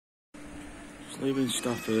Leaving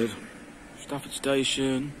Stafford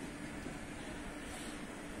station.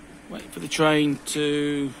 Waiting for the train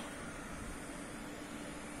to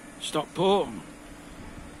Stockport.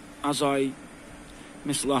 As I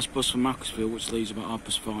missed the last bus from Macclesfield, which leaves about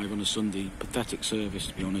 5:30 on a Sunday. Pathetic service,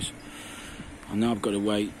 to be honest. And now I've got to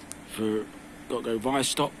wait for... got to go via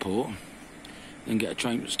Stockport, then get a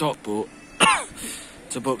train from Stockport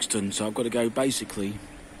to Buxton. So I've got to go basically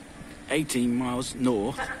 18 miles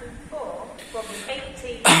north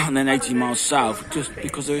and then 18 miles south, just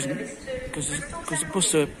because there isn't... because the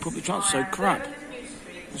bus public transport is so crap.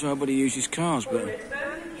 That's why everybody uses cars, but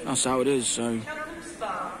that's how it is. So,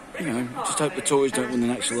 you know, just hope the Tories don't win the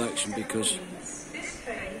next election, because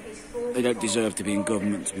they don't deserve to be in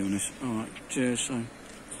government, to be honest. Alright, cheers.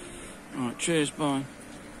 Alright, cheers, bye.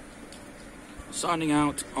 Signing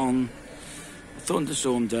out on a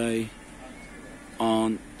thunderstorm day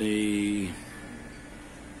on the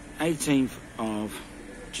 18th of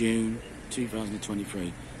June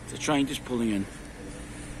 2023. The train just pulling in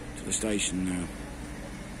to the station now.